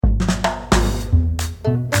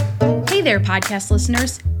Hey there, podcast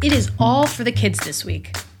listeners. It is all for the kids this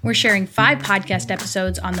week. We're sharing 5 podcast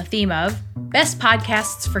episodes on the theme of Best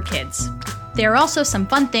Podcasts for Kids. There are also some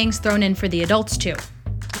fun things thrown in for the adults, too.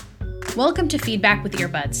 Welcome to Feedback with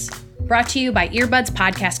Earbuds, brought to you by Earbuds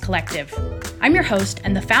Podcast Collective. I'm your host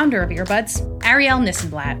and the founder of Earbuds, Ariel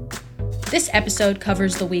Nissenblatt. This episode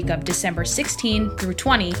covers the week of December 16 through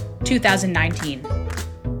 20, 2019.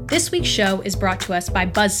 This week's show is brought to us by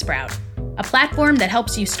Buzzsprout, a platform that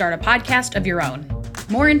helps you start a podcast of your own.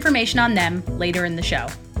 More information on them later in the show.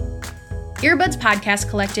 Earbuds Podcast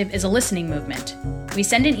Collective is a listening movement. We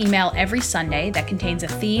send an email every Sunday that contains a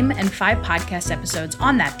theme and 5 podcast episodes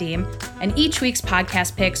on that theme, and each week's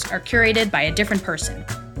podcast picks are curated by a different person.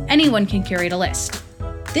 Anyone can curate a list.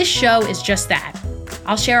 This show is just that.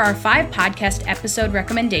 I'll share our 5 podcast episode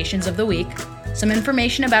recommendations of the week, some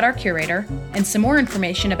information about our curator, and some more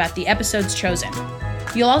information about the episodes chosen.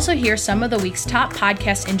 You'll also hear some of the week's top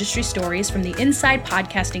podcast industry stories from the Inside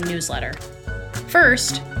Podcasting newsletter.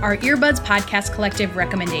 First, our Earbuds Podcast Collective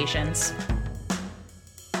recommendations.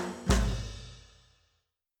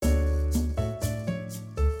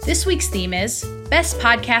 This week's theme is Best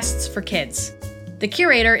Podcasts for Kids. The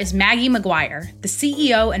curator is Maggie McGuire, the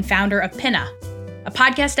CEO and founder of Pinna, a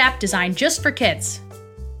podcast app designed just for kids.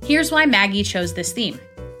 Here's why Maggie chose this theme.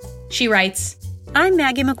 She writes, I'm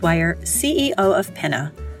Maggie McGuire, CEO of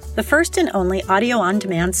Pinna, the first and only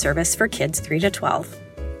audio-on-demand service for kids 3 to 12.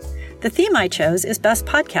 The theme I chose is Best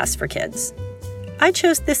Podcasts for Kids. I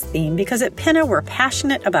chose this theme because at Pinna we're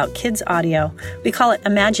passionate about kids' audio. We call it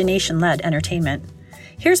imagination-led entertainment.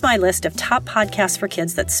 Here's my list of top podcasts for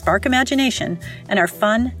kids that spark imagination and are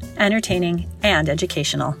fun, entertaining, and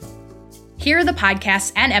educational. Here are the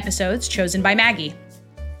podcasts and episodes chosen by Maggie.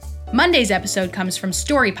 Monday's episode comes from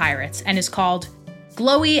Story Pirates and is called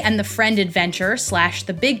Glowy and the Friend Adventure /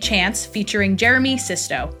 The Big Chance featuring Jeremy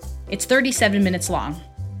Sisto. It's 37 minutes long.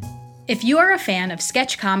 If you are a fan of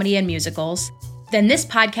sketch comedy and musicals, then this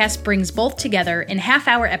podcast brings both together in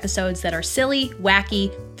half-hour episodes that are silly,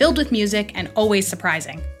 wacky, filled with music, and always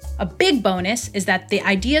surprising. A big bonus is that the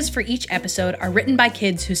ideas for each episode are written by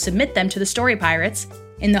kids who submit them to the Story Pirates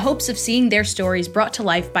in the hopes of seeing their stories brought to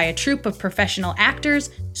life by a troupe of professional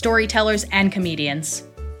actors, storytellers, and comedians.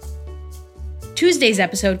 Tuesday's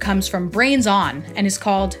episode comes from Brains On and is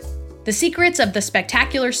called The Secrets of the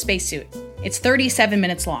Spectacular Spacesuit. It's 37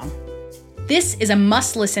 minutes long. This is a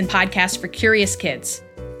must-listen podcast for curious kids.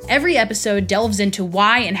 Every episode delves into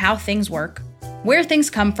why and how things work, where things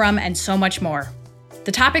come from, and so much more.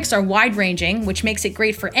 The topics are wide-ranging, which makes it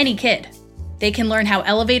great for any kid. They can learn how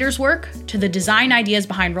elevators work, to the design ideas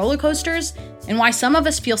behind roller coasters, and why some of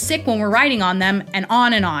us feel sick when we're riding on them, and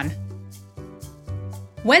on and on.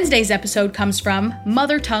 Wednesday's episode comes from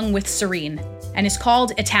Mother Tongue with Serene and is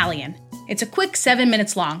called Italian. It's a quick 7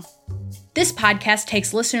 minutes long. This podcast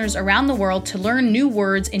takes listeners around the world to learn new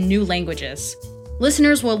words in new languages.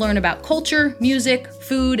 Listeners will learn about culture, music,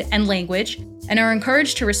 food, and language, and are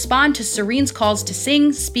encouraged to respond to Serene's calls to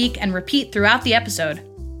sing, speak, and repeat throughout the episode.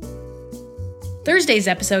 Thursday's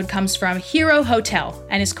episode comes from Hero Hotel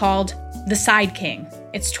and is called The Side King.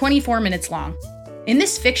 It's 24 minutes long. In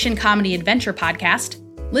this fiction comedy adventure podcast,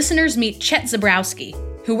 listeners meet Chet Zabrowski,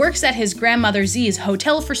 who works at his grandmother Z's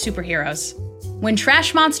Hotel for Superheroes. When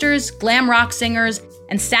trash monsters, glam rock singers,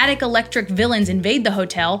 and static electric villains invade the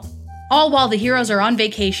hotel, all while the heroes are on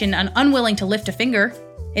vacation and unwilling to lift a finger,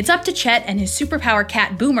 it's up to Chet and his superpower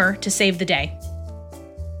cat Boomer to save the day.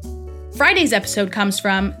 Friday's episode comes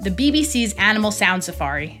from the BBC's Animal Sound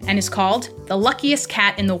Safari and is called The Luckiest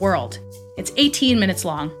Cat in the World. It's 18 minutes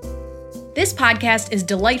long. This podcast is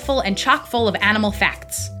delightful and chock full of animal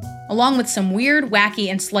facts, along with some weird, wacky,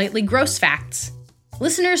 and slightly gross facts.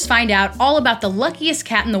 Listeners find out all about the luckiest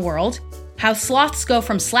cat in the world, how sloths go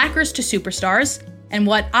from slackers to superstars, and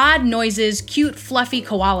what odd noises cute, fluffy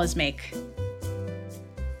koalas make.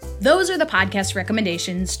 Those are the podcast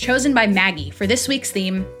recommendations chosen by Maggie for this week's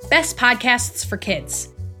theme, Best Podcasts for Kids.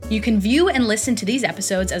 You can view and listen to these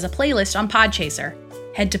episodes as a playlist on Podchaser.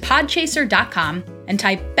 Head to podchaser.com and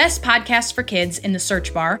type Best Podcasts for Kids in the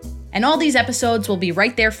search bar, and all these episodes will be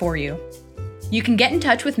right there for you. You can get in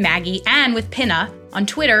touch with Maggie and with Pinna on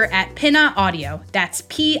Twitter at Pinna Audio. That's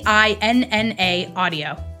PINNA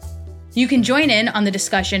Audio. You can join in on the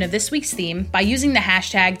discussion of this week's theme by using the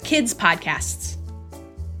hashtag KidsPodcasts.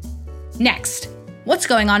 Next, what's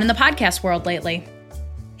going on in the podcast world lately?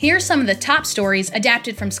 Here are some of the top stories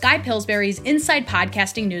adapted from Skye Pillsbury's Inside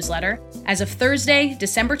Podcasting newsletter as of Thursday,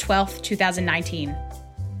 December 12th, 2019.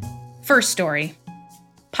 First story.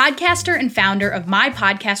 Podcaster and founder of My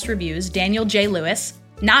Podcast Reviews, Daniel J. Lewis,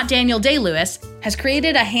 not Daniel Day-Lewis, has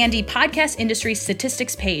created a handy podcast industry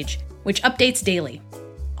statistics page which updates daily.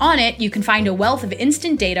 On it, you can find a wealth of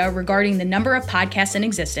instant data regarding the number of podcasts in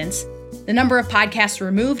existence, the number of podcasts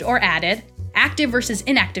removed or added, active versus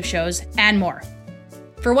inactive shows, and more.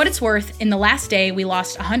 For what it's worth, in the last day, we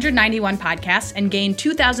lost 191 podcasts and gained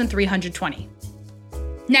 2,320.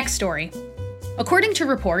 Next story. According to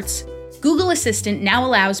reports, Google Assistant now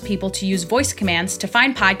allows people to use voice commands to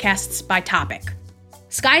find podcasts by topic.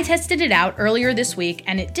 Sky tested it out earlier this week,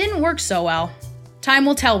 and it didn't work so well. Time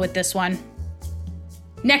will tell with this one.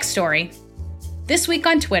 Next story. This week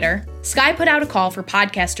on Twitter, Sky put out a call for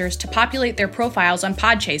podcasters to populate their profiles on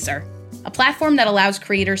Podchaser, a platform that allows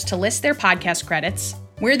creators to list their podcast credits,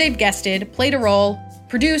 where they've guested, played a role,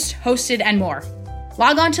 produced, hosted, and more.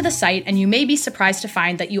 Log on to the site and you may be surprised to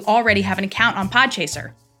find that you already have an account on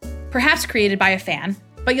Podchaser, perhaps created by a fan,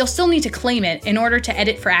 but you'll still need to claim it in order to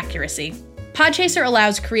edit for accuracy. Podchaser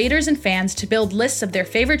allows creators and fans to build lists of their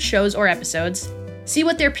favorite shows or episodes, see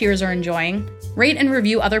what their peers are enjoying, rate and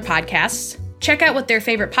review other podcasts, check out what their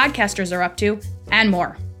favorite podcasters are up to, and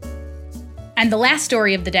more. And the last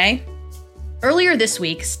story of the day. Earlier this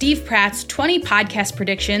week, Steve Pratt's 20 podcast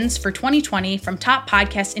predictions for 2020 from top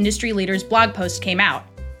podcast industry leaders blog post came out.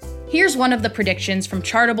 Here's one of the predictions from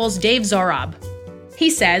Chartable's Dave Zorob.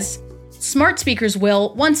 He says, smart speakers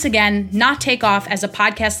will, once again, not take off as a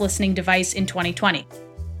podcast listening device in 2020.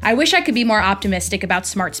 I wish I could be more optimistic about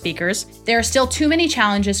smart speakers. There are still too many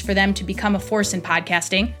challenges for them to become a force in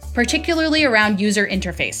podcasting, particularly around user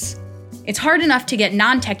interface. It's hard enough to get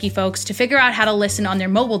non-techie folks to figure out how to listen on their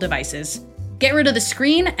mobile devices. Get rid of the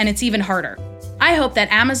screen, and it's even harder. I hope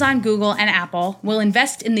that Amazon, Google, and Apple will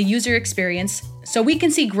invest in the user experience so we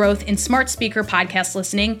can see growth in smart speaker podcast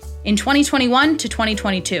listening in 2021 to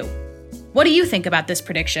 2022. What do you think about this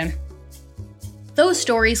prediction? Those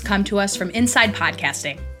stories come to us from Inside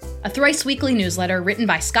Podcasting, a thrice-weekly newsletter written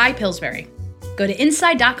by Sky Pillsbury. Go to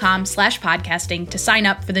inside.com/podcasting to sign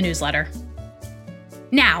up for the newsletter.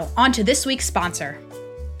 Now, on to this week's sponsor.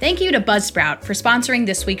 Thank you to Buzzsprout for sponsoring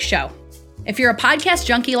this week's show. If you're a podcast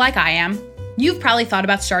junkie like I am, you've probably thought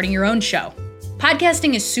about starting your own show.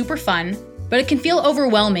 Podcasting is super fun, but it can feel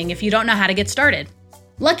overwhelming if you don't know how to get started.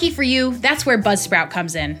 Lucky for you, that's where Buzzsprout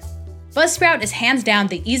comes in. Buzzsprout is hands down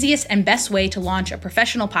the easiest and best way to launch a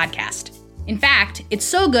professional podcast. In fact, it's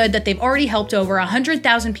so good that they've already helped over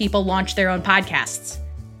 100,000 people launch their own podcasts.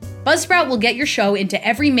 Buzzsprout will get your show into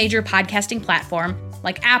every major podcasting platform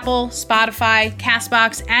like Apple, Spotify,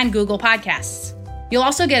 CastBox, and Google Podcasts. You'll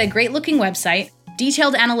also get a great-looking website,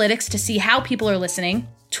 detailed analytics to see how people are listening,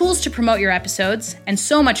 tools to promote your episodes, and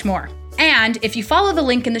so much more. And if you follow the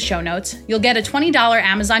link in the show notes, you'll get a $20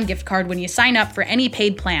 Amazon gift card when you sign up for any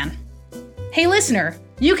paid plan. Hey listener,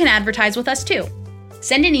 you can advertise with us too.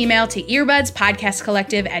 Send an email to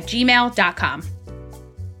earbudspodcastcollective@gmail.com.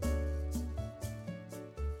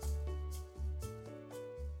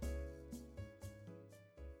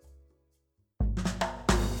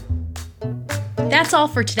 That's all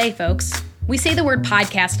for today, folks. We say the word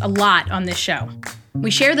podcast a lot on this show.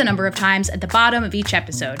 We share the number of times at the bottom of each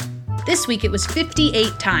episode. This week it was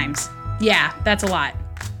 58 times. Yeah, that's a lot.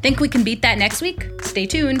 Think we can beat that next week? Stay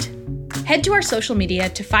tuned. Head to our social media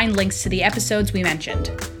to find links to the episodes we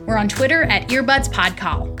mentioned. We're on Twitter at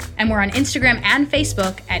EarbudspodCall, and we're on Instagram and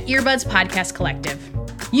Facebook at Earbuds Podcast Collective.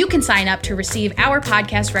 You can sign up to receive our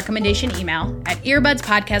podcast recommendation email at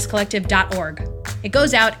earbudspodcastcollective.org. It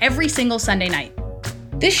goes out every single Sunday night.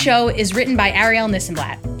 This show is written by Ariel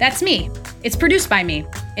Nissenblatt. That's me. It's produced by me.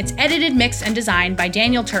 It's edited, mixed, and designed by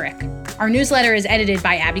Daniel Turek. Our newsletter is edited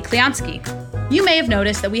by Abby Kleonsky. You may have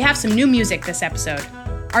noticed that we have some new music this episode.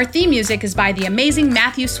 Our theme music is by the amazing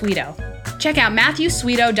Matthew Sweeto. Check out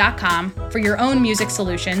MatthewSweeto.com for your own music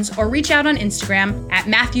solutions or reach out on Instagram at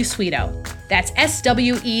Matthew Sweeto. That's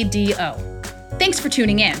SWEDO. Thanks for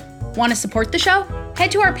tuning in. Want to support the show?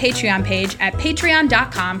 Head to our Patreon page at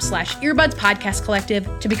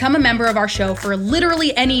patreon.com/earbudspodcastcollective to become a member of our show for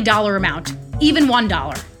literally any dollar amount, even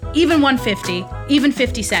 $1, even $1.50, even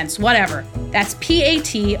 50 cents, whatever. That's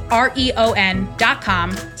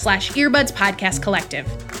patreon.com/earbudspodcastcollective.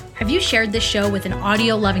 Have you shared this show with an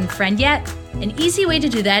audio-loving friend yet? An easy way to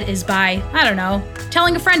do that is by,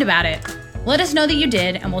 telling a friend about it. Let us know that you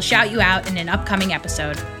did, and we'll shout you out in an upcoming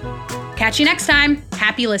episode. Catch you next time.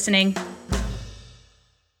 Happy listening.